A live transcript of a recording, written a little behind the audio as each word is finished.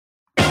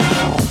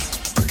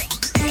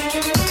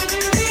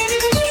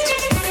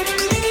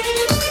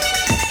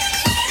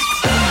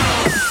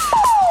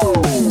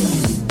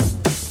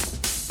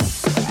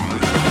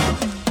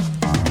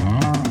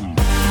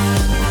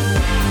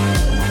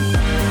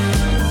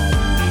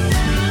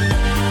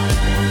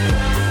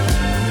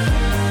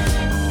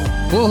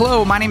Well,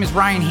 hello, my name is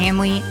Ryan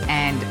Hanley,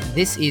 and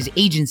this is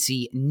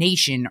Agency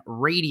Nation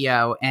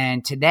Radio.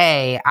 And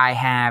today I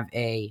have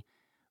a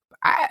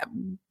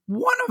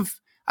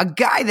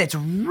guy that's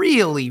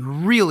really,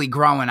 really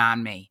growing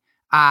on me.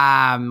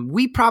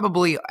 We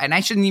probably, and I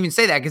shouldn't even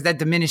say that because that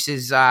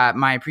diminishes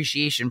my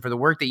appreciation for the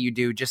work that you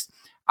do. Just,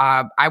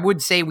 I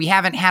would say we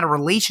haven't had a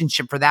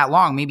relationship for that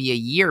long, maybe a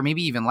year,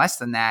 maybe even less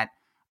than that.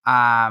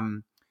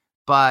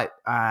 But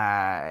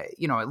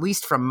at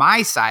least from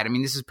my side, I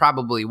mean, this is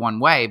probably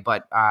one way,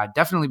 but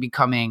definitely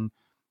becoming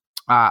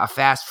a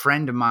fast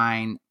friend of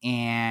mine.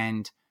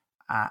 And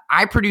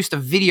I produced a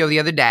video the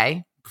other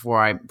day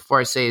before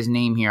I say his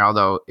name here,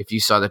 although if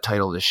you saw the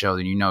title of the show,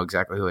 then you know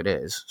exactly who it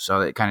is. So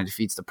it kind of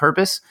defeats the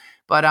purpose.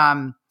 But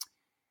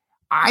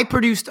I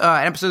produced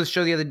an episode of the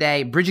show the other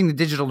day, Bridging the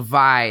Digital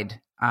Divide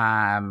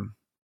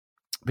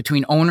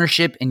between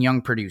ownership and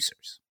young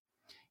producers.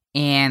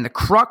 And the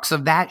crux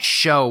of that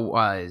show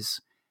was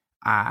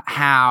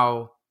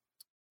how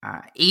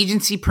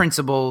agency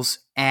principals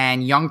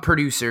and young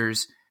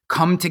producers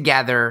come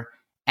together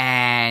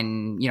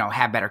and,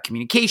 have better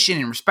communication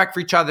and respect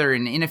for each other,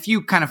 and in a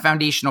few kind of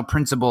foundational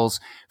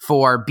principles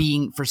for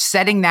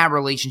setting that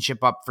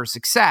relationship up for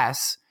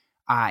success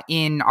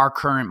in our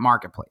current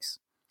marketplace.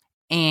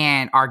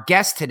 And our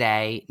guest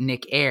today,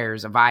 Nick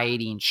Ayers of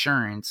I-80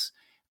 Insurance,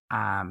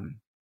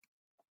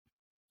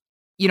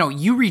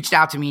 you reached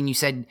out to me and you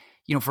said,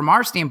 from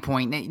our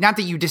standpoint, not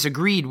that you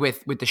disagreed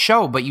with the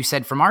show, but you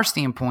said from our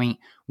standpoint,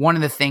 one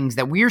of the things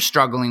that we're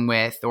struggling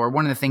with, or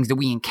one of the things that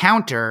we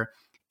encounter,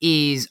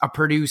 is a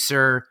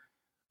producer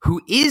who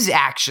is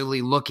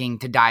actually looking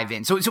to dive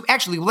in. So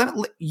actually,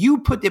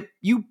 you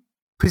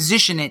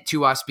position it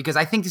to us, because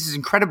I think this is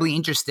incredibly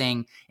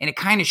interesting, and it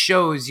kind of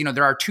shows,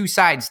 there are two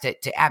sides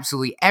to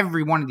absolutely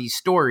every one of these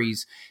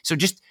stories. So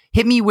just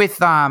hit me with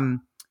the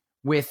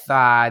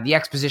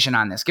exposition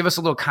on this. Give us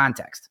a little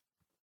context.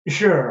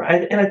 Sure.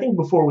 And I think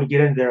before we get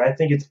in there, I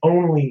think it's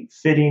only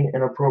fitting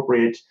and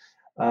appropriate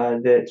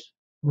that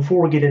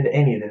before we get into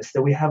any of this,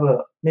 that we have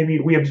maybe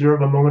we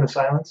observe a moment of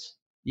silence.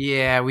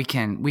 Yeah, we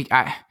can.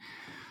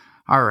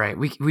 All right.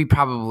 We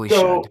probably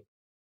should.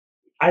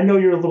 I know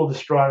you're a little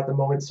distraught at the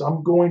moment, so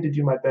I'm going to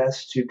do my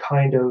best to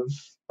kind of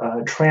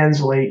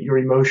translate your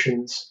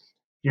emotions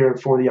here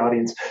for the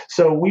audience.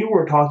 So we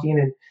were talking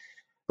and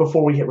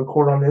before we hit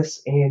record on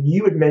this, and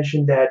you had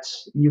mentioned that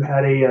you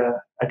had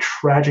a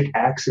tragic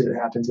accident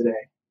happen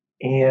today,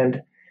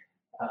 and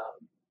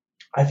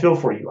I feel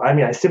for you. I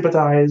mean, I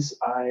sympathize.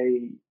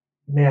 I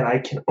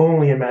can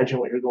only imagine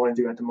what you're going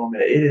through at the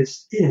moment. It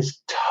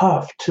is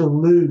tough to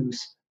lose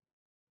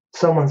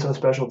someone so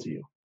special to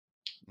you.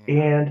 Yeah.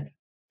 And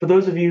for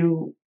those of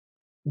you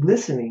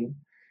listening,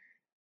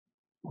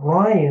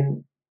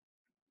 Ryan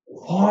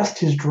lost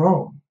his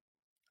drone.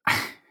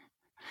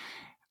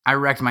 I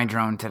wrecked my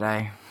drone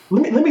today.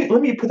 Let me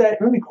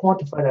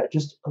quantify that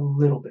just a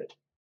little bit.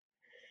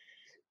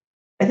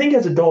 I think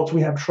as adults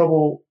we have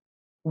trouble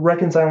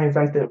reconciling the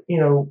fact that,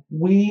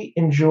 we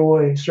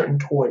enjoy certain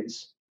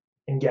toys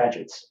and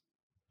gadgets.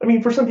 I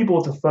mean, for some people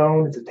it's a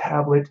phone, it's a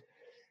tablet,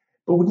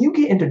 but when you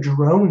get into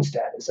drone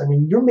status, I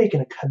mean, you're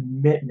making a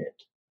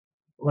commitment,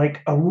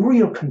 like a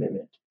real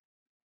commitment.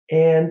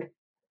 And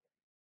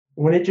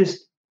when it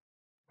just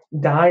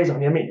dies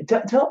on you, I mean,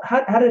 tell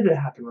how did it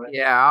happen, right?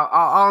 Yeah,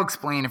 I'll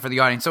explain it for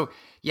the audience. So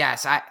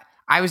yes,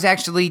 I was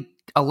actually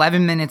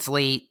 11 minutes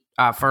late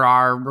for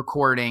our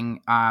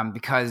recording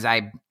because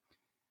I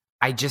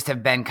just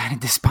have been kind of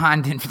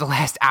despondent for the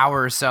last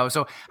hour or so.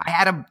 So I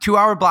had a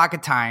 2-hour block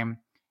of time,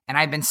 and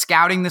I've been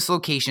scouting this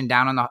location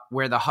down on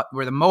where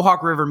the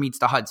Mohawk River meets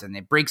the Hudson.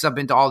 It breaks up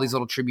into all these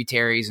little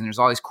tributaries, and there's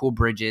all these cool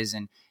bridges,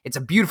 and it's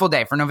a beautiful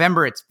day. For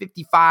November, it's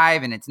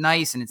 55, and it's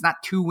nice, and it's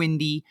not too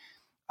windy.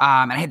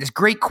 And I had this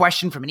great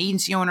question from an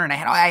agency owner, and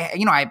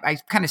I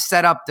kind of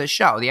set up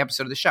the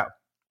episode of the show.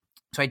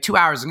 So I had 2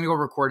 hours. I'm going to go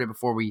record it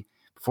before we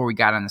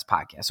got on this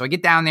podcast. So I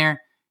get down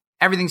there,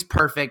 everything's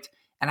perfect,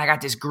 and I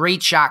got this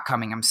great shot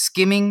coming. I'm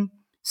skimming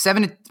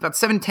about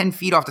 7-10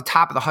 feet off the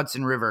top of the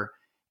Hudson River,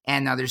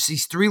 and there's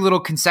these 3 little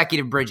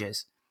consecutive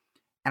bridges.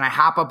 And I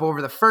hop up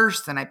over the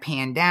first, and I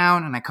pan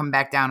down, and I come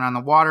back down on the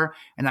water,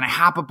 and then I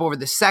hop up over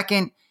the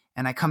second,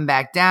 and I come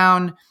back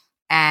down.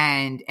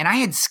 And I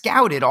had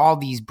scouted all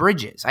these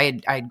bridges. I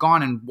had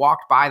gone and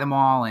walked by them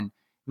all and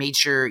made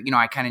sure,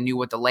 I kind of knew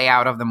what the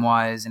layout of them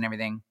was and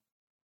everything.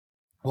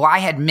 Well, I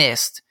had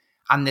missed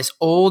on this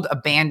old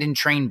abandoned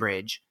train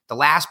bridge, the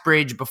last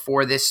bridge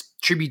before this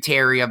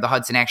tributary of the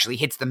Hudson actually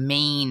hits the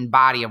main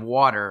body of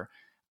water,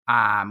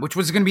 which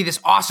was going to be this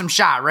awesome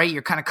shot, right?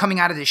 You're kind of coming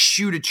out of this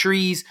chute of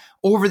trees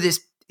over this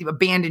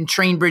abandoned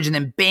train bridge, and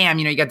then bam,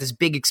 you got this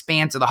big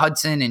expanse of the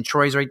Hudson, and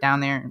Troy's right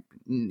down there.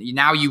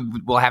 Now you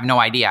will have no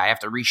idea. I have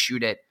to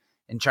reshoot it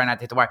and try not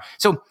to hit the wire.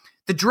 So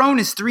the drone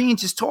is 3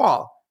 inches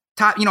tall,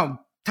 top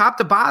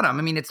to bottom.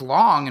 I mean, it's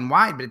long and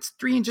wide, but it's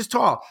 3 inches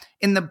tall.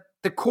 And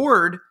the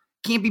cord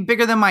can't be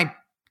bigger than my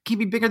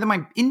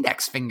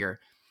index finger.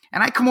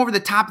 And I come over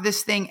the top of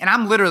this thing, and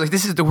I'm literally,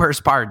 this is the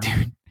worst part,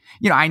 dude.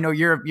 I know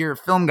you're a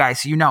film guy,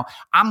 so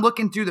I'm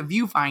looking through the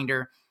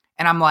viewfinder,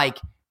 and I'm like,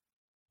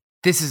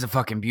 this is a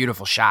fucking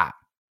beautiful shot.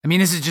 I mean,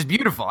 this is just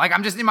beautiful. Like,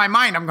 I'm just in my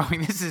mind, I'm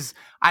going,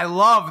 I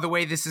love the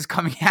way this is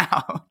coming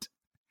out.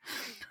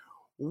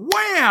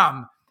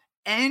 Wham!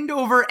 End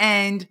over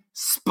end,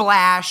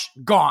 splash,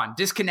 gone.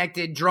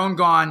 Disconnected, drone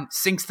gone,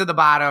 sinks to the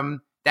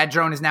bottom. That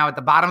drone is now at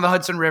the bottom of the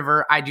Hudson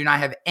River. I do not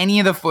have any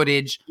of the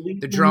footage.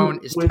 The drone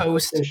is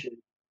toast.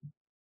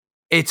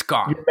 It's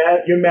gone.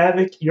 Your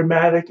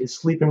Mavic is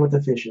sleeping with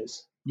the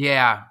fishes.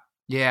 Yeah.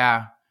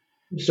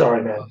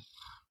 Sorry, man.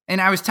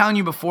 And I was telling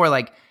you before,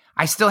 like,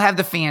 I still have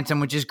the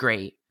Phantom, which is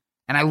great.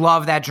 And I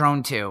love that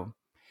drone too.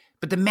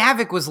 But the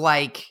Mavic was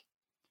like,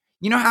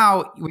 you know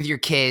how with your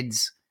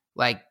kids,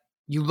 like,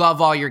 you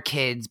love all your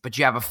kids, but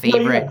you have a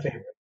favorite. No, you got a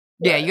favorite.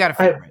 Yeah, you got a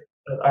favorite.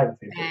 I have a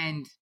favorite.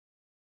 And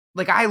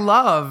like, I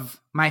love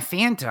my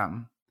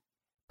Phantom,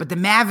 but the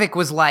Mavic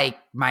was like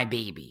my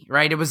baby,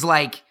 right? It was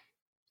like,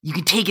 you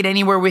can take it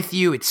anywhere with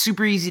you. It's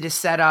super easy to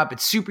set up.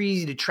 It's super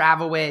easy to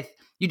travel with.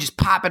 You just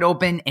pop it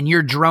open and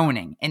you're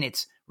droning, and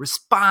it's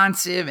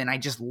responsive. And I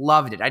just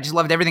loved it. I just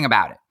loved everything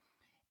about it.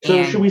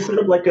 So should we set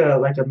up like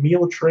a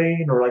meal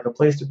train or like a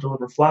place to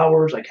deliver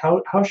flowers? Like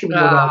how should we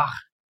go about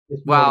this?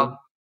 Well,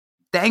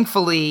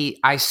 thankfully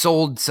I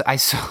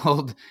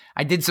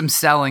did some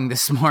selling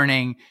this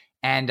morning,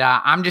 and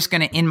I'm just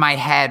going to, in my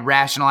head,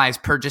 rationalize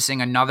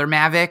purchasing another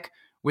Mavic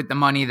with the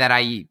money that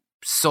I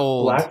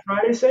sold. Black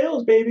Friday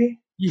sales, baby.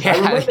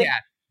 Yeah.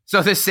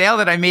 So the sale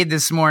that I made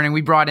this morning,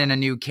 we brought in a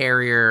new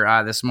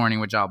carrier this morning,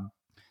 which I'm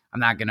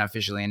not going to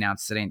officially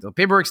announce today until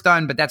paperwork's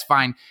done, but that's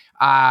fine.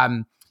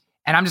 And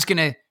I'm just going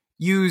to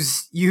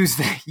use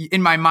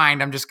in my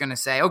mind, I'm just going to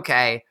say,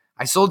 okay,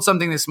 I sold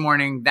something this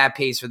morning that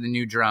pays for the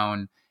new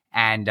drone,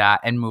 and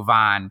move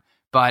on.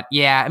 But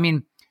yeah, I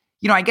mean,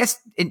 I guess,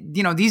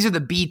 these are the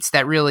beats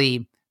that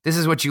really, this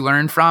is what you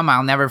learn from.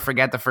 I'll never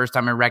forget the first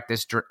time I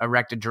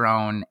wrecked a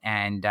drone,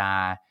 and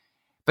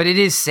but it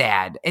is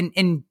sad.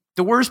 And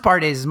the worst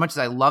part is, as much as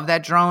I love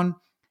that drone,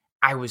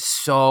 I was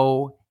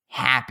so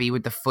happy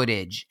with the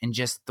footage and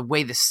just the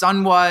way the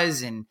sun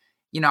was, and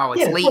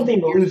it's late. One thing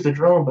to lose the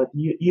drone, but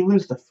you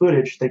lose the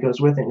footage that goes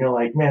with it. And you're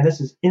like, man,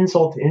 this is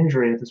insult to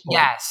injury at this point.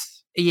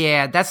 Yes,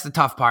 yeah, that's the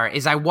tough part.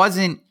 Is I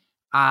wasn't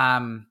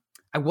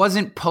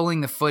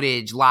pulling the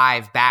footage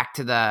live back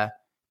to the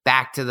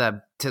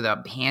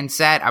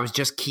handset. I was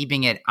just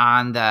keeping it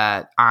on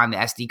the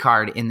SD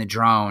card in the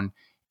drone,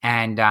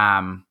 and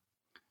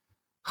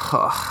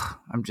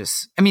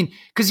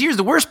because here's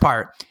the worst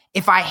part.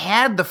 If I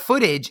had the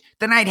footage,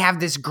 then I'd have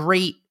this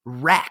great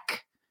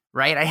wreck,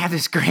 right? I'd have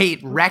this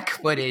great wreck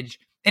footage,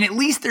 and at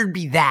least there'd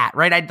be that,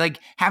 right? I'd like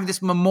have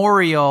this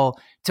memorial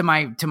to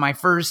my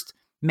first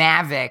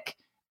Mavic,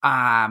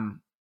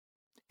 and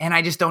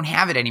I just don't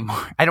have it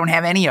anymore. I don't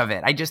have any of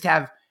it. I just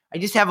have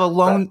a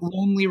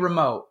lonely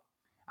remote.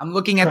 I'm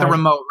looking at the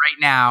remote right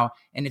now,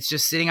 and it's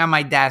just sitting on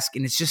my desk,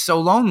 and it's just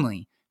so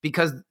lonely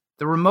because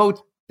the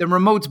remote's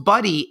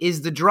buddy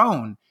is the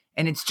drone,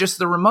 and it's just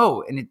the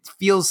remote, and the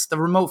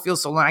remote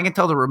feels so lonely. I can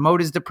tell the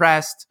remote is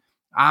depressed.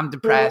 I'm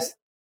depressed.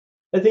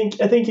 I think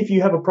if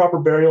you have a proper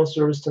burial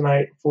service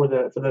tonight for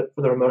the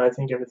remote, I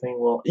think everything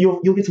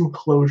you'll get some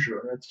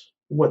closure. That's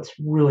what's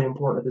really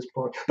important at this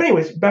point. But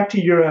anyways, back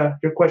to your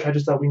question. I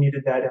just thought we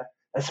needed that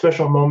a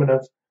special moment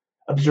of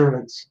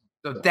observance.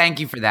 So thank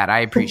you for that.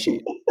 I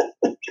appreciate it.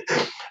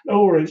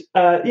 No worries.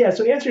 So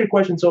to answer your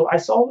question, so I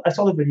saw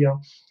the video,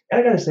 and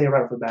I gotta say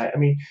right off the bat, I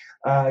mean,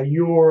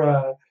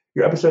 your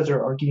episodes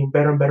are getting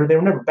better and better. They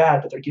were never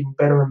bad, but they're getting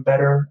better and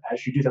better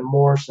as you do them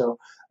more. So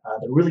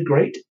they're really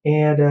great.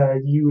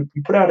 And you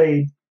put out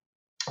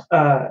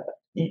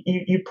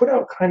you put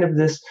out kind of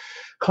this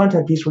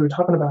content piece where you're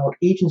talking about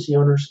agency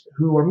owners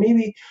who are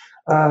maybe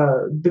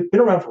been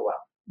around for a while,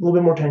 a little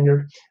bit more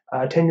tenured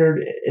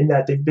in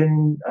that they've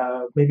been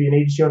maybe an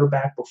agency owner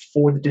back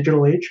before the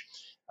digital age,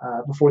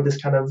 before this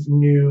kind of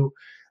new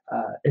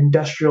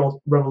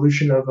industrial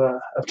revolution of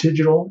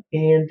digital.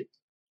 And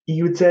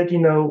you had said,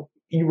 you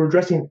were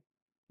addressing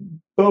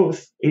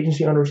both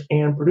agency owners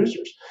and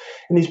producers.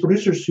 And these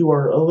producers who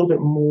are a little bit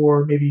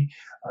more maybe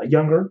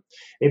younger,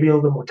 maybe a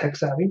little bit more tech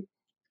savvy,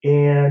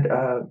 and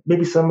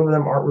maybe some of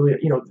them aren't really,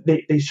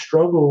 they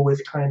struggle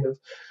with kind of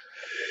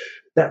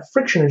that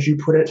friction, as you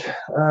put it,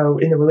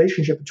 in the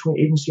relationship between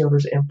agency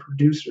owners and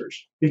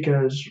producers,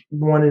 because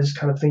one is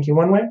kind of thinking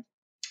one way,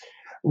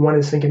 one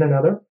is thinking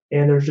another,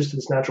 and there's just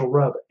this natural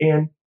rub.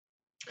 And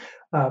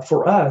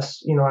for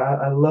us,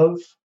 I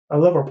love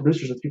our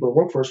producers and people that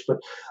work for us, but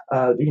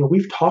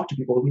we've talked to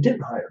people that we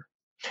didn't hire,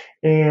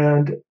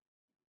 and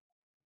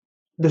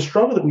the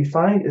struggle that we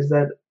find is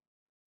that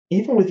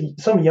even with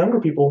some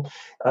younger people,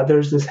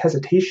 there's this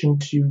hesitation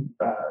to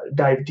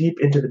dive deep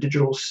into the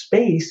digital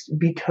space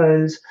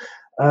because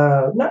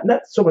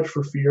not so much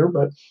for fear,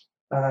 but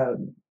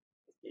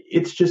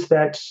it's just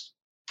that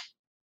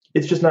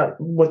it's just not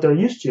what they're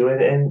used to,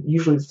 and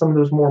usually some of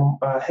those more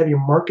heavy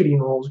marketing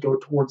roles go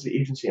towards the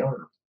agency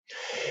owner,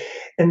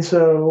 and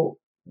so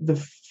the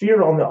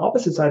fear on the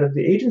opposite side of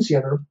the agency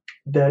owner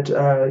that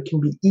can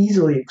be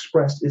easily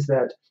expressed is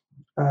that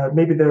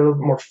maybe they're a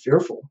little more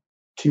fearful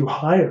to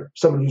hire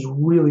someone who's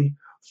really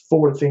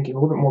forward thinking, a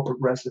little bit more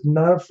progressive,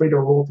 not afraid to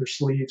roll up their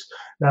sleeves,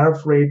 not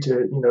afraid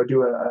to,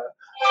 do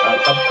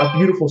a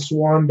beautiful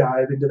swan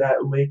dive into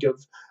that lake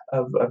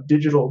of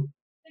digital.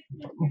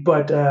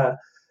 But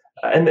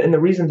and the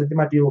reason that they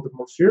might be a little bit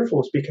more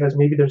fearful is because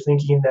maybe they're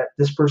thinking that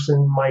this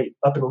person might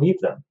up and leave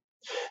them,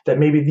 that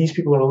maybe these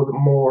people are a little bit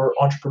more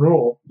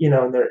entrepreneurial,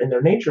 in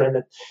their nature, and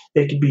that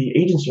they could be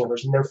agency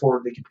owners, and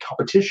therefore they could be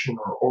competition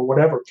or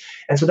whatever.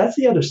 And so that's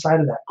the other side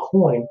of that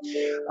coin.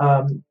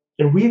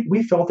 And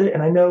we felt it,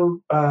 and I know,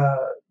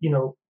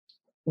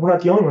 we're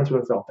not the only ones who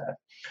have felt that.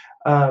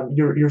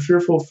 You're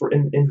fearful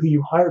in who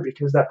you hire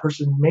because that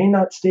person may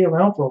not stay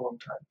around for a long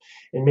time,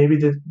 and maybe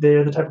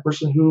they're the type of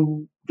person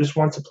who just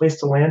wants a place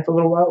to land for a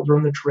little while,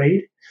 learn the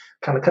trade,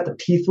 kind of cut their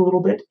teeth a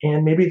little bit,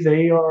 and maybe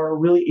they are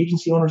really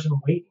agency owners in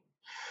waiting.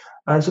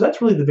 So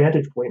that's really the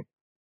vantage point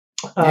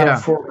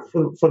for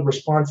the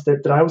response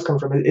that I was coming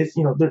from. It's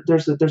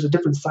there's a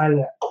different side of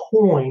that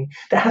coin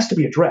that has to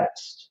be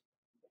addressed.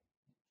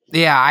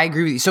 Yeah, I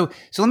agree with you. So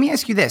let me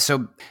ask you this.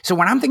 So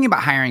when I'm thinking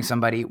about hiring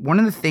somebody, one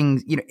of the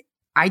things,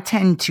 I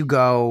tend to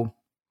go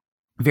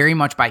very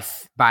much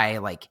by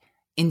like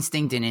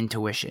instinct and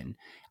intuition.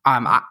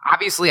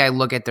 Obviously I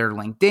look at their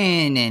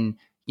LinkedIn and,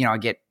 I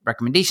get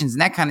recommendations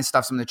and that kind of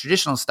stuff, some of the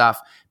traditional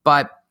stuff,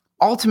 but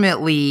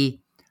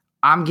ultimately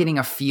I'm getting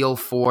a feel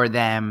for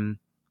them.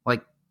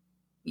 Like,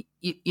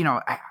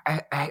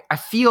 I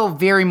feel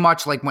very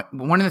much like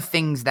one of the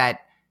things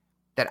that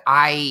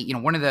I,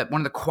 one of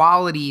the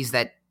qualities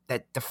that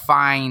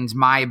defines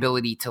my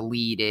ability to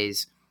lead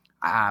is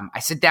I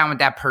sit down with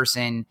that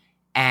person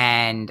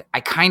and I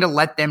kind of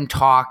let them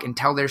talk and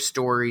tell their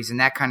stories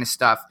and that kind of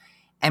stuff.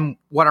 And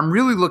what I'm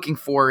really looking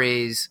for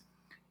is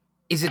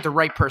it the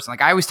right person?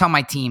 Like I always tell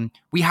my team,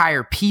 we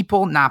hire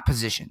people, not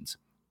positions.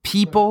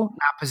 People,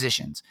 not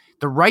positions.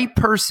 The right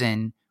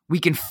person, we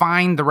can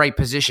find the right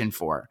position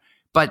for.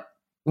 But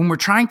when we're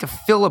trying to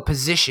fill a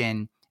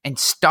position and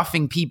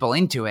stuffing people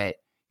into it,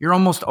 you're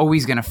almost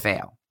always going to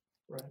fail.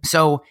 Right.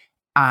 So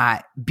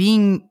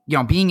being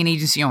an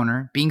agency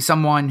owner, being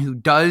someone who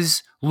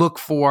does look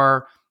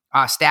for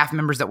staff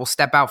members that will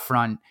step out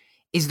front,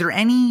 is there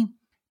any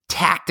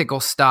tactical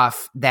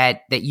stuff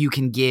that you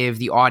can give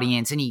the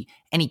audience? Any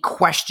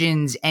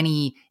questions,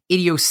 any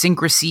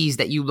idiosyncrasies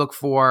that you look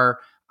for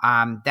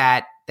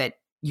that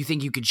you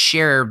think you could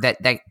share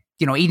that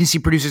agency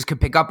producers could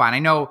pick up on? I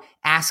know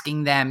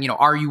asking them,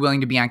 are you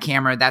willing to be on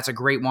camera? That's a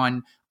great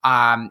one.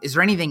 Is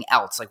there anything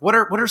else? Like what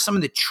are some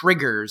of the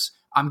triggers,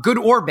 good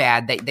or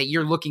bad, that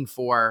you're looking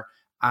for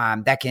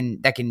that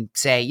can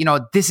say,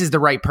 this is the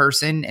right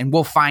person and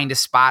we'll find a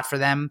spot for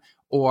them,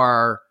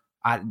 or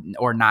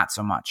not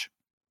so much?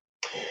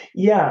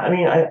 Yeah, I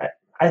mean,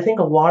 I think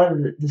a lot of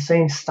the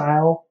same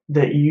style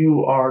that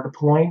you are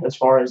deploying as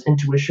far as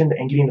intuition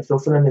and getting the feel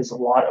for them is a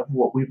lot of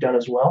what we've done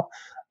as well.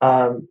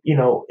 I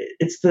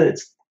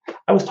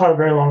was taught a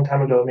very long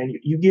time ago, man,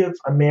 you give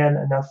a man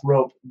enough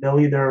rope, they'll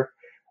either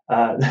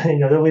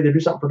do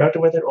something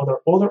productive with it,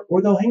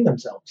 or they'll hang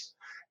themselves.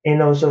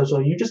 So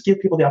you just give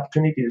people the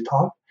opportunity to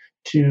talk,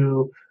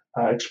 to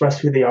express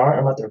who they are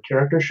and let their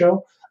character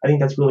show. I think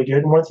that's really good.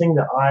 And one thing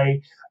that I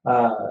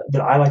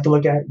like to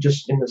look at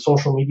just in the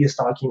social media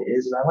stalking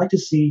is I like to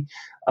see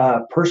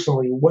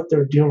personally what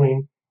they're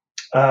doing.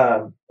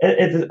 I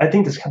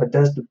think this kind of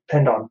does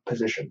depend on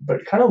position,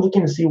 but kind of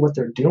looking to see what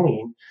they're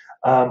doing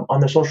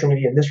on their social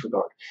media in this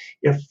regard.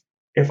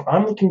 If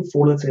I'm looking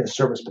for, let's say, a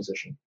service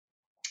position,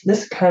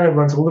 this kind of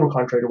runs a little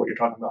contrary to what you're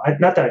talking about.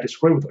 Not that I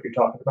disagree with what you're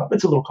talking about, but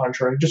it's a little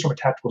contrary just from a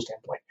tactical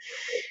standpoint.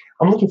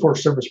 I'm looking for a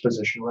service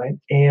position, right?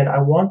 And I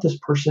want this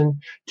person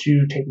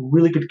to take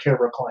really good care of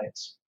our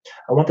clients.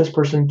 I want this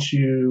person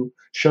to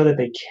show that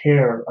they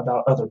care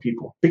about other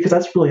people, because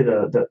that's really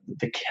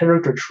the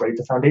character trait,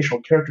 the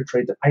foundational character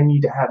trait that I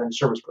need to have in a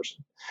service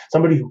person,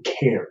 somebody who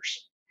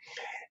cares.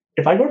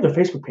 If I go to their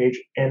Facebook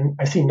page and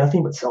I see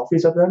nothing but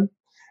selfies of them,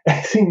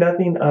 I see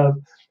nothing of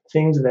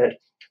things that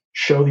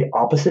show the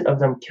opposite of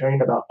them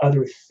caring about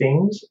other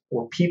things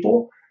or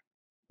people,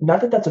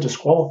 not that that's a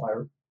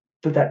disqualifier,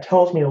 but that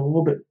tells me a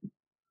little bit,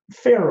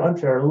 fair or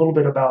unfair, a little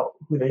bit about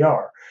who they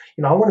are.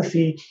 I want to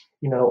see,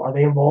 are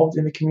they involved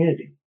in the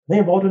community? Are they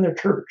involved in their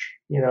church?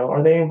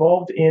 Are they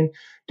involved in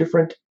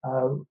different,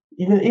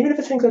 even if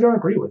it's things I don't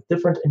agree with,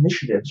 different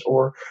initiatives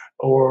or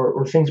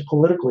things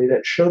politically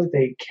that show that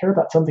they care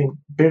about something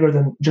bigger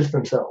than just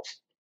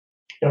themselves.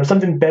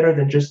 Something better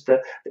than just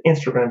the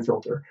Instagram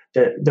filter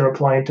that they're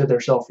applying to their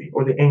selfie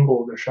or the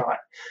angle of their shot.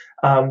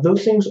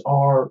 Those things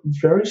are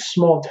very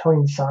small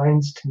telling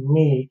signs to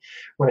me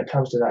when it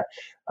comes to that.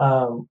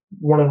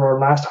 One of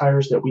our last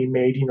hires that we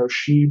made,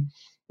 she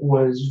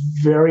was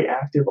very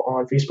active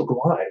on Facebook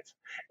Live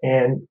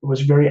and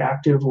was very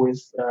active with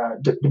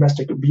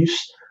domestic abuse,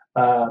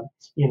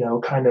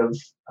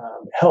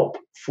 help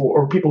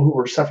for people who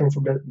were suffering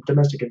from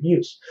domestic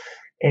abuse.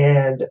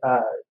 And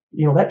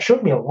that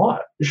showed me a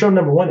lot. It showed,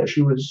 number one, that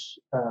she was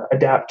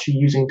adept to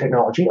using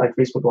technology like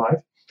Facebook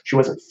Live. She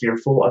wasn't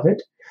fearful of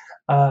it.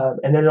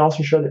 And then it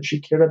also showed that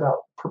she cared about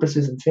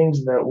purposes and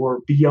things that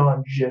were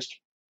beyond just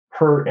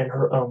her and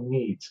her own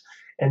needs.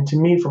 And to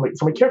me, from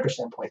a character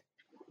standpoint,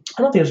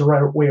 I don't think there's a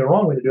right way or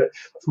wrong way to do it.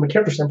 But from a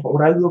character standpoint,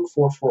 what I look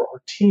for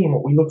our team,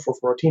 what we look for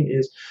our team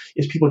is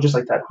people just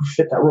like that who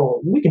fit that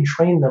role. We can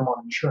train them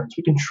on insurance.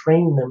 We can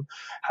train them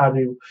how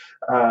to,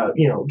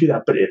 do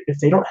that. But if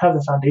they don't have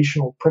the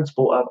foundational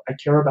principle of I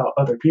care about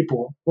other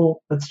people,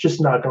 well, that's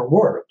just not going to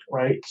work,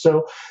 right?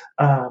 So,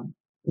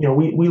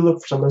 we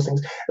look for some of those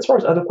things. As far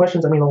as other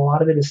questions, I mean, a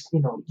lot of it is,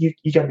 you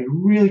got to be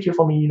really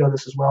careful. I mean, you know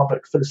this as well,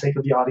 but for the sake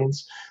of the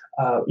audience,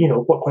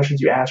 what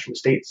questions you ask from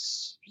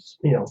states,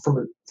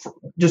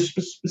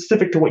 just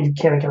specific to what you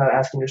can and cannot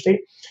ask in your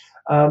state.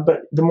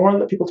 But the more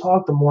that people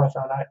talk, the more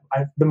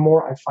the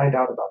more I find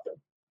out about them.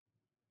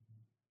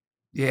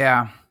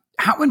 Yeah.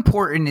 How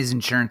important is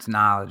insurance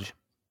knowledge?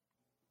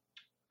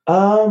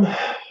 Not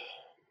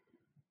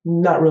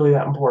really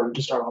that important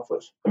to start off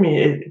with. I mean,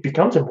 it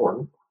becomes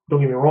important. Don't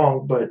get me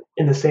wrong, but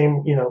in the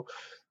same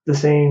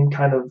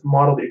kind of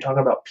model that you're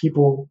talking about,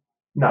 people,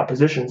 not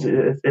positions,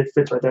 it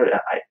fits right there.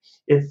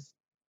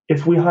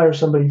 If we hire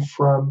somebody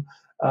from,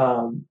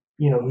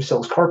 who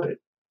sells carpet,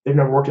 they've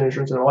never worked in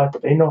insurance in their life,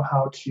 but they know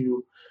how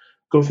to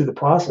go through the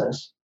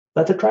process,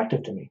 that's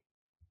attractive to me.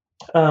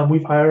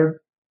 We've hired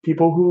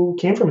people who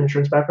came from an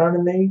insurance background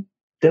and they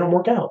didn't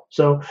work out.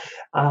 So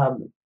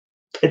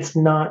it's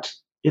not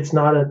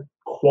a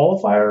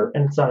qualifier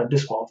and it's not a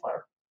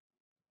disqualifier.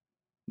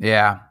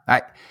 Yeah.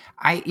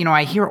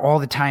 I hear all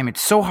the time,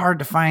 it's so hard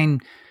to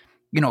find,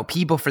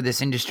 people for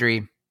this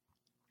industry.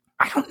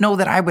 I don't know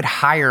that I would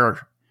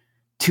hire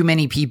too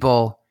many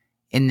people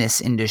in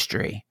this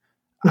industry.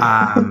 You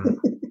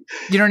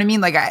know what I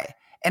mean?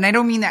 And I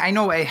don't mean that. I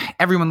know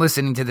everyone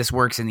listening to this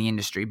works in the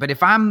industry, but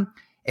if I'm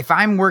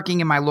working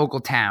in my local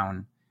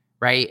town,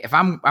 right? If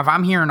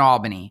I'm here in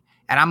Albany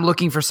and I'm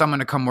looking for someone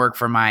to come work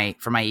for my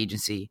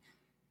agency,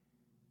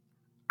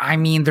 I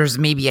mean, there's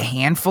maybe a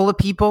handful of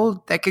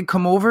people that could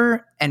come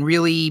over and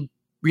really,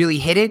 really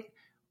hit it.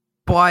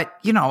 But,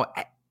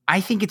 I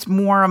think it's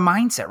more a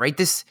mindset,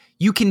 right?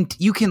 You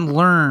can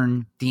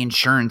learn the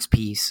insurance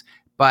piece,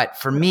 but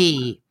for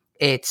me,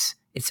 it's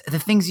the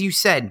things you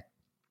said.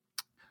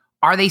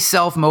 Are they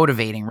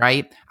self-motivating,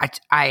 right?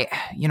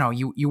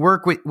 You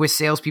work with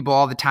salespeople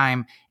all the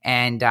time,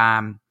 and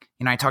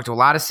I talk to a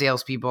lot of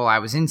salespeople. I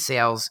was in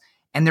sales,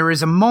 and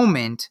there's a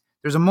moment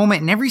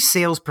in every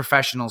sales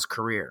professional's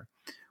career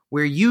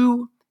where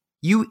you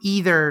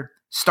either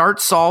start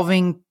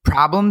solving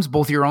problems,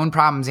 both your own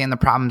problems and the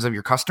problems of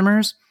your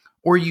customers,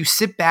 or you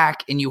sit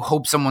back and you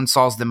hope someone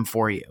solves them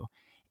for you.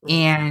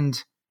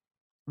 And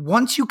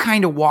once you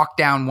kind of walk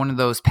down one of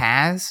those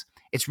paths,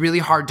 it's really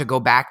hard to go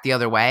back the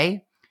other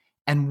way.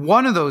 And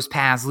one of those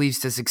paths leads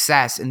to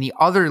success and the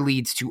other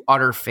leads to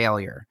utter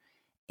failure.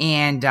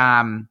 And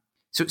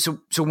so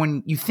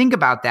when you think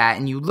about that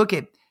and you look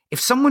at if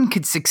someone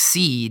could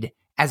succeed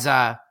as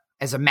a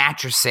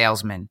mattress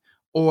salesman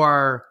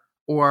or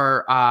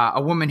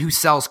a woman who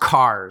sells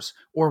cars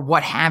or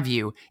what have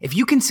you, if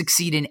you can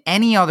succeed in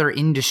any other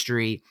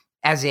industry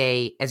as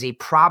a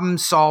problem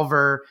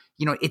solver,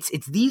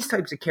 it's these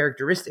types of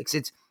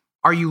characteristics.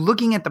 Are you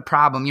looking at the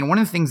problem? One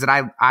of the things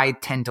that I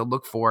tend to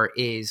look for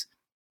is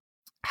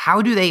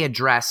how do they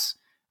address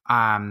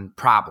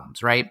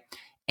problems, right?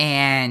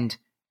 And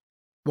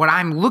what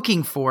I'm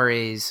looking for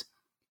is,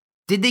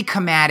 did they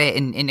come at it?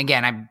 And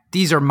again,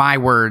 these are my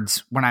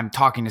words when I'm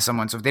talking to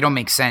someone. So if they don't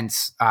make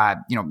sense,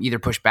 either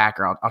push back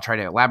or I'll try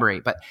to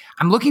elaborate. But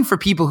I'm looking for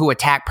people who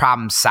attack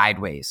problems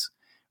sideways,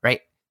 right?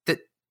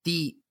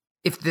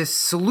 If the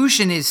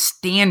solution is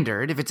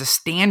standard, if it's a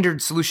standard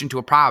solution to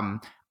a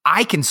problem,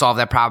 I can solve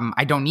that problem.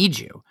 I don't need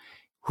you.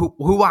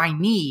 Who I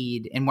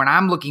need, and when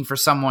I'm looking for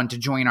someone to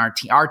join our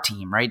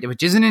team, right,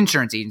 which is an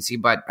insurance agency,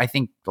 but I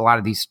think a lot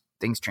of these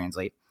things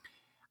translate.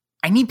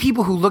 I need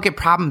people who look at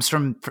problems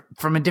from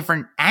a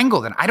different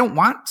angle. Than I don't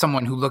want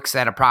someone who looks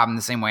at a problem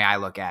the same way I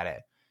look at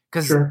it,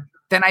 because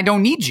then I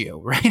don't need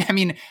you, right? I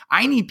mean,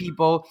 I need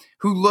people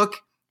who look.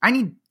 I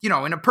need,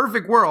 in a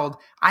perfect world,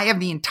 I have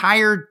the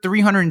entire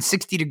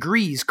 360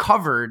 degrees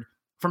covered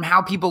from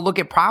how people look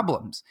at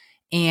problems,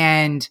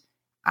 and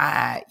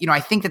I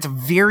think that's a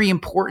very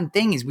important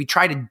thing. Is we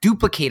try to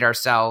duplicate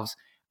ourselves.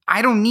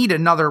 I don't need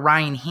another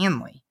Ryan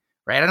Hanley,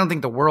 right? I don't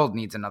think the world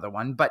needs another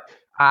one, but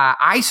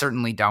I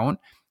certainly don't.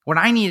 What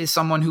I need is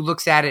someone who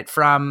looks at it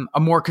from a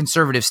more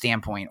conservative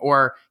standpoint.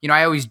 Or,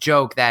 I always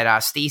joke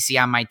that Stacy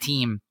on my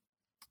team,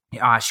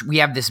 we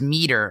have this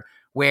meter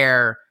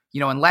where,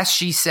 unless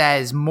she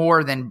says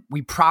more than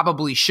we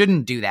probably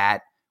shouldn't do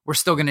that, we're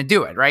still going to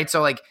do it, right?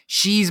 So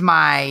she's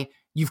my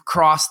you've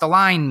crossed the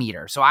line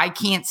meter. So I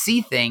can't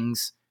see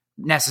things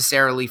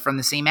necessarily from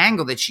the same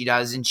angle that she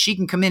does. And she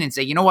can come in and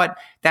say, you know what,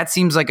 that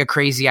seems like a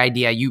crazy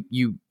idea.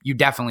 You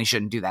definitely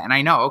shouldn't do that. And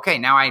I know, okay,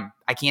 now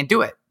I can't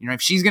do it.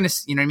 If she's going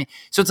to, you know what I mean?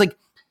 So it's like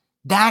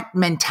that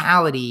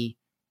mentality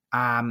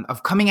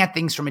of coming at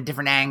things from a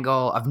different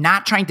angle, of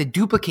not trying to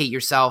duplicate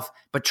yourself,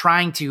 but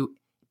trying to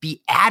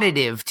be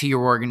additive to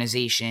your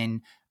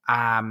organization.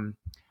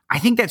 I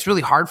think that's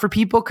really hard for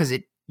people because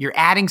you're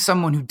adding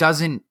someone who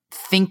doesn't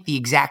think the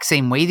exact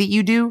same way that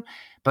you do.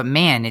 But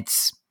man,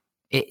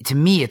 to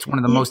me, it's one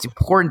of the most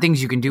important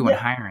things you can do when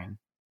hiring.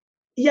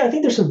 Yeah, I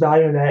think there's some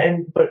value in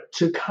that, but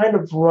to kind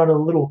of run a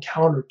little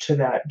counter to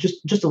that,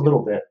 just a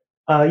little bit.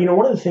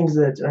 One of the things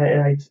that,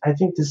 and I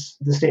think this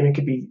statement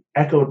could be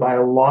echoed by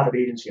a lot of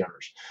agency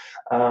owners,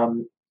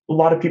 a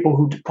lot of people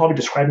who probably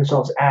describe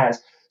themselves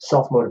as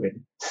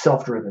self-motivated,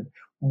 self-driven,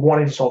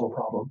 wanting to solve a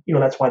problem.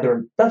 That's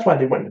why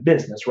they went into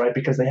business, right?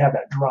 Because they have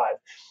that drive.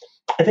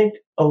 I think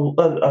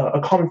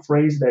a common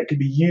phrase that could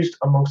be used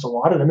amongst a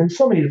lot of them in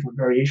so many different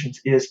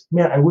variations is,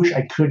 man, I wish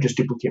I could just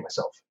duplicate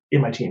myself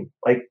in my team,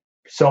 like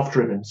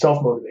self-driven,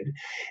 self-motivated.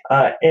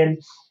 When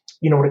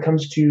it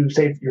comes to,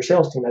 say, your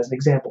sales team as an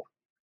example,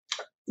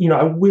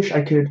 I wish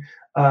I could,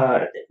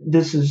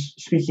 this is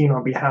speaking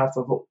on behalf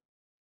of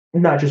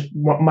not just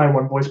my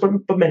one voice,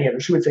 but many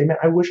others who would say, man,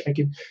 I wish I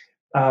could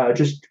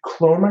just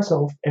clone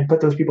myself and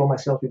put those people on my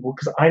salespeople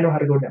because I know how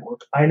to go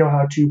network. I know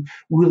how to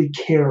really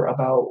care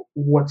about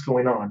what's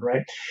going on,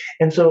 right?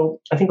 And so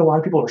I think a lot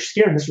of people are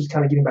scared, and this was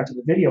kind of getting back to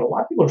the video, a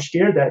lot of people are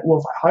scared that, well,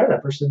 if I hire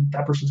that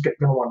person's going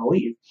to want to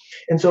leave.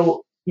 And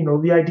so,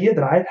 the idea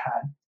that I've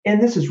had,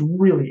 and this is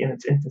really in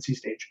its infancy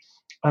stage,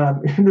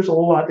 there's a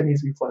lot that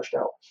needs to be fleshed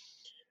out.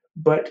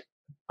 But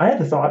I had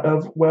the thought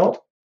of,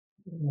 well,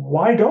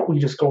 why don't we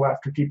just go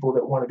after people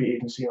that want to be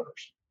agency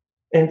owners?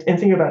 And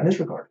think about it in this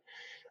regard.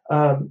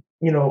 I'm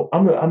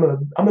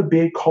a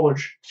big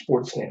college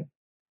sports fan,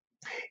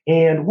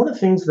 and one of the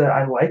things that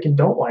I like and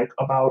don't like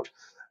about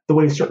the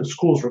way certain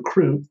schools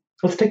recruit.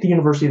 Let's take the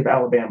University of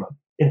Alabama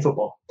in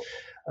football.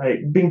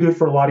 Been good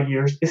for a lot of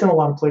years. They send a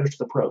lot of players to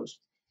the pros.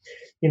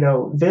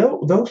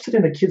 They'll sit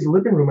in a kid's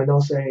living room and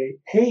they'll say,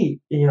 "Hey,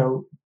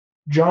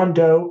 John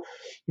Doe,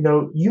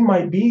 you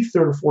might be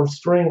third or fourth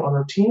string on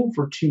our team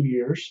for 2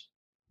 years,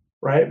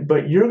 right?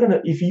 But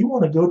if you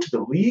want to go to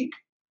the league,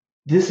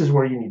 this is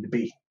where you need to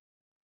be.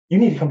 You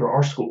need to come to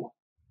our school."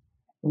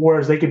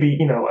 Whereas they could be,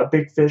 a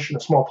big fish in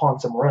a small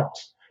pond somewhere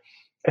else,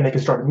 and they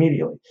can start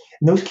immediately.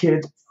 And those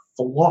kids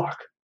flock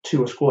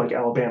to a school like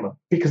Alabama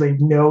because they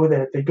know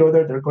that if they go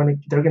there, they're going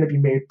to be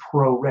made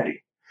pro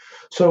ready.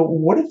 So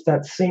what if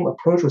that same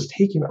approach was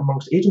taken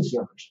amongst agency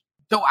owners?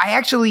 So I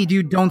actually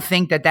don't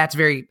think that's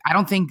very,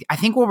 I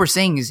think what we're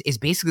saying is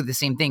basically the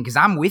same thing, because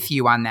I'm with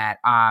you on that.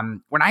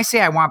 When I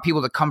say I want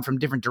people to come from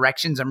different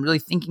directions, I'm really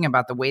thinking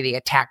about the way they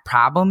attack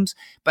problems.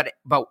 But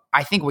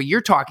I think what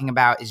you're talking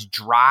about is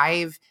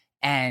drive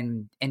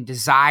and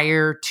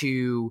desire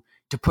to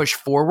push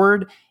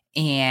forward.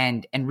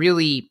 And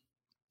really,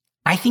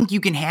 I think you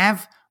can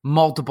have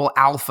multiple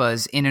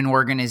alphas in an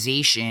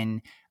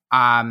organization.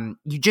 I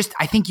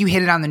think you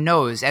hit it on the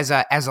nose. As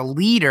a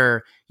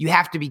leader, you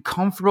have to be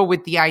comfortable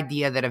with the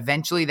idea that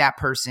eventually that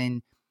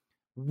person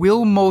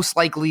will most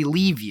likely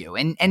leave you,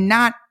 and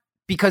not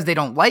because they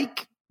don't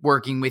like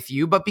working with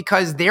you, but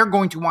because they're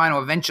going to want to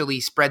eventually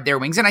spread their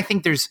wings. And I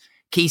think there's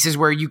cases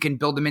where you can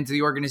build them into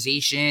the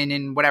organization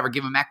and whatever,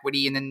 give them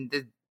equity, and then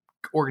the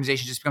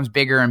organization just becomes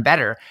bigger and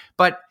better.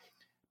 But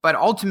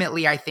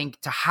ultimately, I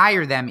think to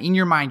hire them, in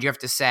your mind, you have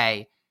to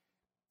say,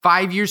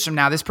 5 years from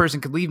now, this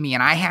person could leave me,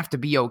 and I have to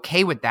be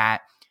okay with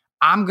that.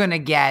 I'm gonna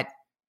get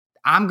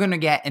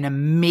an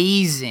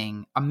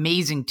amazing,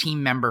 amazing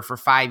team member for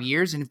 5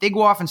 years. And if they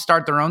go off and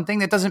start their own thing,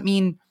 that doesn't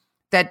mean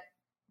that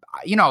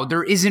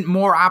there isn't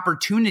more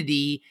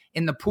opportunity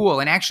in the pool.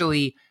 And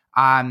actually,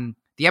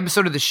 the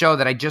episode of the show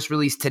that I just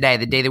released today,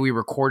 the day that we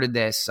recorded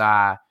this,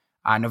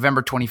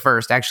 November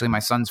 21st, actually my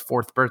son's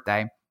 4th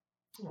birthday,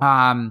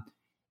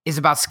 is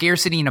about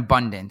scarcity and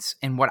abundance.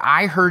 And what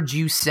I heard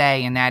you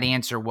say in that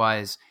answer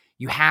was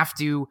you have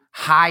to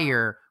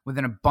hire with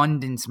an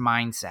abundance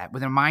mindset,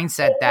 with a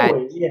mindset that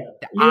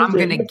I'm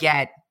going to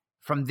get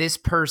from this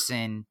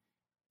person.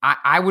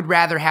 I would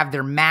rather have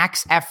their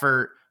max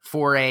effort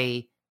for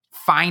a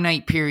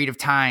finite period of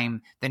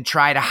time than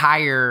try to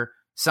hire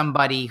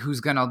somebody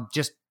who's going to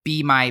just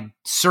be my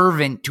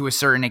servant to a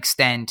certain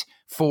extent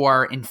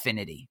for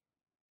infinity.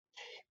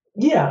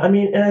 Yeah, I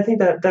mean, and I think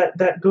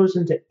that goes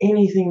into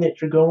anything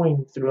that you're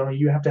going through. I mean,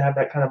 you have to have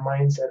that kind of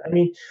mindset. I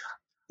mean,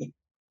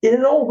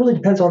 it all really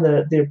depends on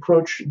the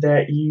approach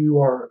that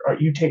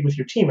you take with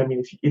your team. I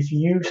mean, if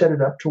you set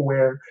it up to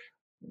where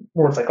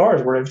it's like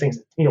ours, where everything's,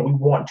 we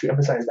want to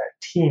emphasize that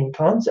team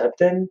concept,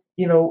 then,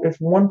 if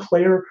one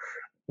player,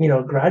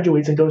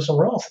 graduates and goes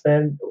somewhere else,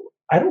 then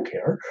I don't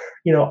care.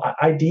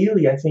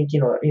 Ideally, I think,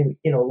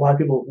 a lot of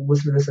people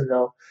listen to this and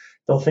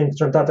they'll think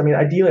certain thoughts. I mean,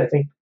 ideally, I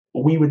think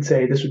we would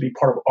say this would be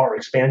part of our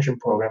expansion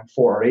program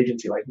for our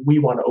agency. Like, we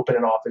want to open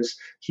an office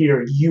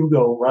here, you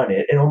go run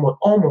it, and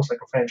almost like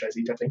a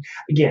franchisee type thing.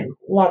 Again,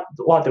 a lot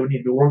that would need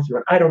to be worked through,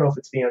 and I don't know if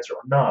it's the answer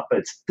or not, but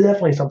it's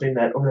definitely something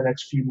that over the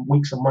next few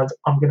weeks and months,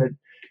 I'm going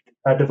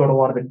to devote a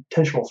lot of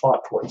intentional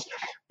thought towards.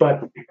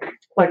 But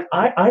like,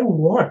 I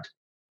want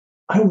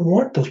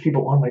those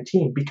people on my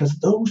team, because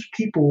those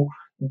people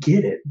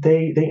get it.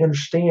 They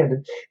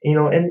understand,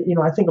 and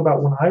I think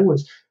about when I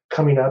was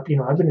coming up,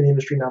 I've been in the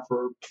industry now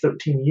for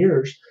 13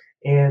 years,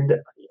 and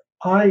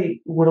I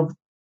would have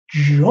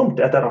jumped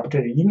at that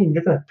opportunity. You mean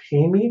you're going to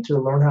pay me to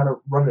learn how to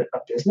run a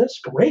business?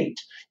 Great.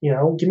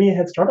 Give me a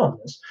head start on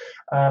this,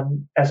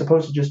 as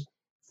opposed to just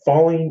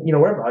falling,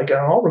 wherever. Like,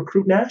 I'll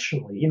recruit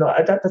nationally. When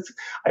I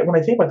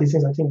think about these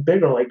things, I think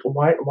bigger. Like,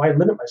 why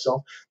limit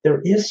myself? There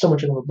is so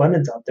much of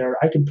abundance out there.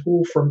 I can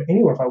pull from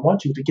anywhere if I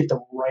want to get the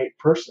right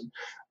person,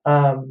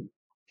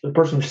 the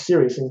person who's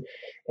serious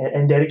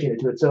and dedicated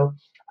to it. So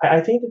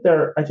I think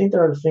there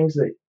are things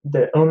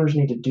that owners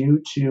need to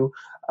do to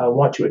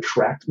want to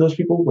attract those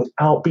people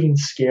without being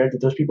scared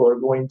that those people are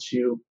going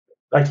to,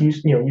 like,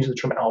 use the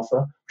term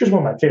alpha, which is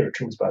one of my favorite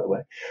terms, by the way,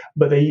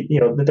 but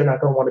that they're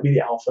not going to want to be the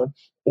alpha,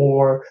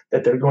 or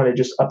that they're going to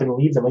just up and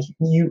leave them. Like,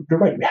 you're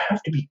right, you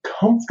have to be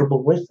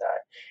comfortable with that.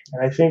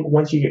 And I think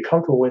once you get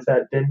comfortable with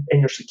that, then, and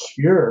you're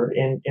secure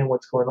in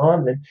what's going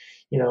on, then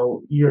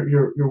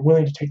you're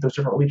willing to take those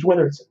different leaps,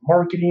 whether it's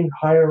marketing,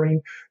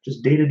 hiring,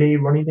 just day-to-day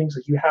running things.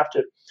 Like, you have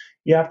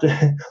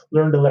to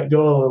learn to let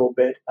go a little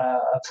bit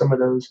of some of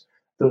those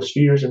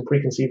fears and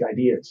preconceived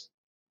ideas.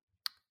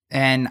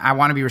 And I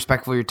want to be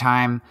respectful of your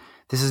time.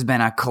 This has been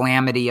a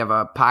calamity of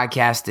a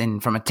podcast and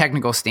from a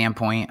technical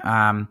standpoint.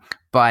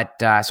 But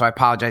so I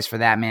apologize for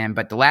that, man.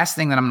 But the last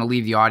thing that I'm going to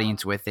leave the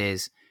audience with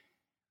is,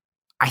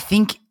 I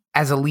think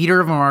as a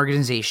leader of an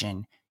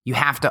organization, you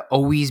have to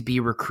always be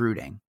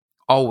recruiting.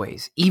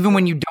 Always. Even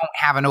when you don't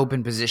have an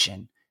open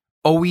position,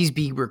 always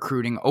be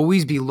recruiting,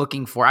 always be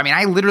looking for. I mean,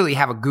 I literally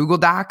have a Google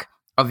Doc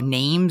of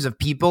names of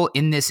people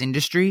in this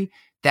industry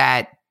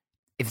that,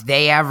 if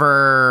they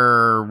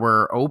ever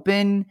were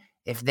open,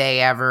 if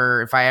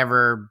I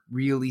ever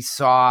really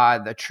saw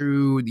the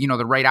true,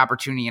 the right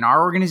opportunity in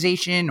our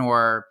organization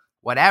or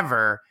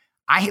whatever,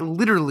 I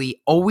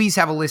literally always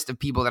have a list of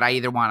people that I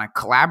either want to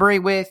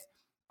collaborate with,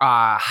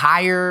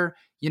 hire,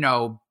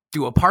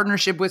 do a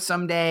partnership with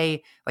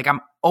someday. Like,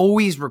 I'm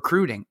always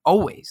recruiting,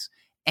 always.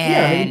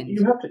 And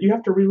you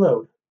have to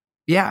reload.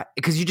 Yeah,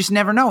 because you just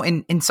never know.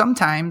 And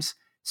sometimes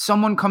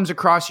someone comes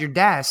across your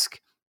desk,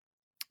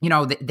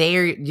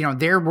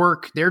 their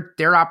work,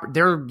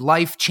 their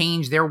life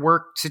changed, their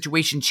work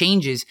situation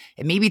changes,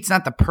 and maybe it's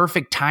not the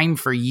perfect time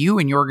for you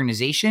and your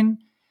organization.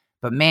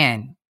 But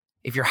man,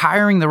 if you're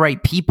hiring the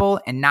right people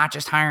and not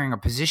just hiring a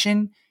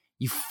position,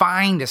 you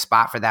find a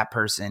spot for that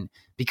person,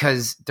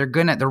 because the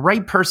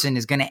right person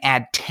is gonna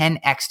add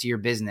 10x to your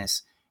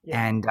business.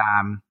 Yeah. And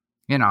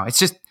it's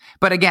just.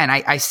 But again,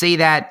 I say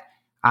that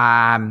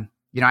I've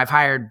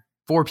hired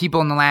 4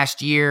 people in the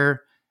last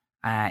year.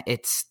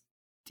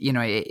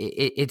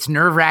 It's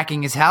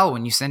nerve-wracking as hell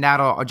when you send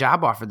out a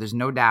job offer. There's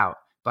no doubt.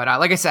 But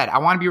like I said, I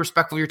want to be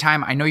respectful of your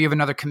time. I know you have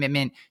another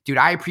commitment. Dude,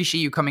 I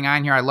appreciate you coming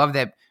on here. I love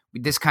that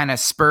this kind of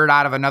spurred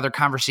out of another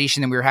conversation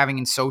that we were having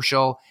in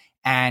social.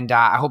 And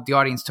I hope the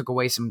audience took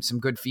away some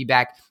good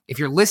feedback. If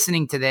you're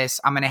listening to this,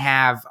 I'm going to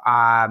have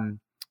how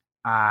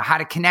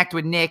to connect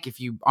with Nick.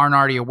 If you aren't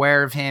already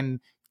aware of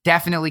him,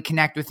 definitely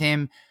connect with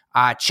him.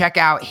 Check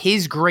out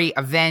his great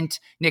event.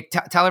 Nick,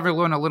 tell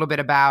everyone a little bit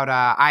about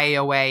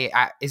IAOA.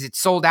 Is it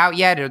sold out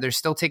yet? Or there's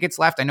still tickets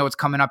left? I know it's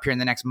coming up here in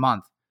the next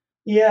month.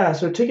 Yeah,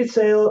 so ticket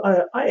sale,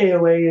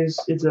 IAOA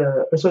is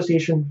an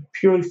association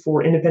purely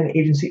for independent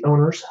agency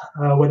owners,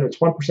 whether it's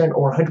 1%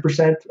 or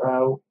 100%.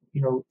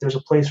 There's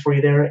a place for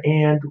you there.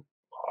 And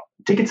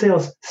ticket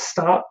sales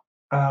stop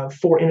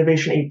for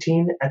Innovation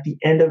 18 at the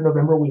end of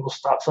November. We will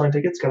stop selling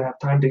tickets. Got to have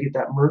time to get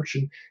that merch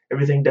and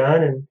everything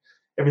done and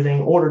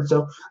everything ordered.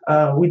 So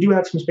we do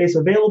have some space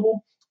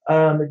available.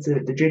 It's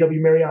at the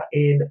JW Marriott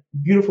in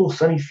beautiful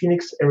sunny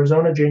Phoenix,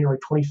 Arizona, January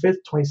 25th,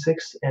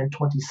 26th, and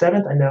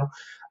 27th. I know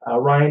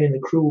Ryan and the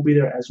crew will be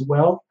there as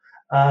well.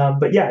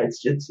 But yeah,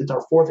 it's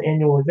our 4th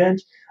annual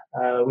event.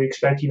 We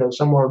expect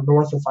somewhere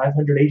north of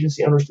 500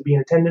 agency owners to be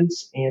in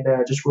attendance, and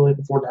just really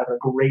looking forward to having a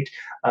great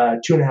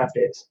 2.5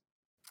 days.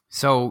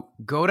 So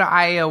go to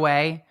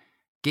IAOA,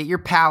 get your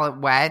palate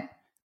wet,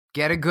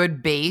 get a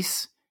good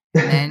base,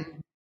 and then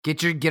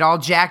get all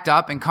jacked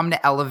up and come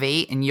to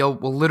Elevate, and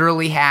we'll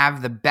literally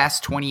have the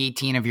best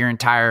 2018 of your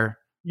entire.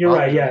 You're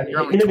right, yeah.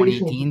 Early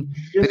 2018,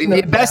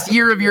 the best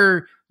year of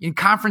your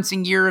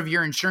conferencing year of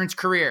your insurance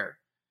career.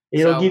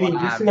 It'll give you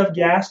just enough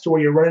gas to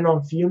where you're running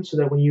on fumes, so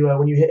that when you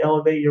hit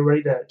Elevate, you're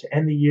ready to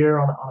end the year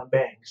on a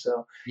bang.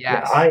 So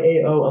yes.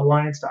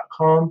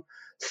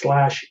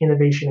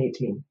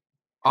 IAOalliance.com/innovation18.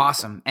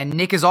 Awesome. And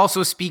Nick is also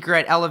a speaker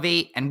at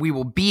Elevate, and we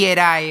will be at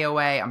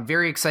IAOA. I'm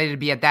very excited to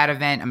be at that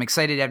event. I'm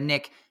excited to have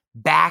Nick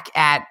back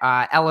at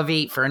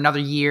Elevate for another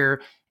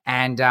year.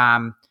 And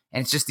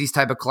it's just these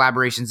type of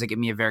collaborations that get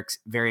me very,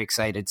 very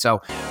excited.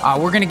 So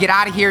we're going to get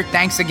out of here.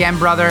 Thanks again,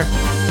 brother.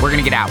 We're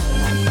going to get out.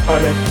 All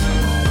right, man.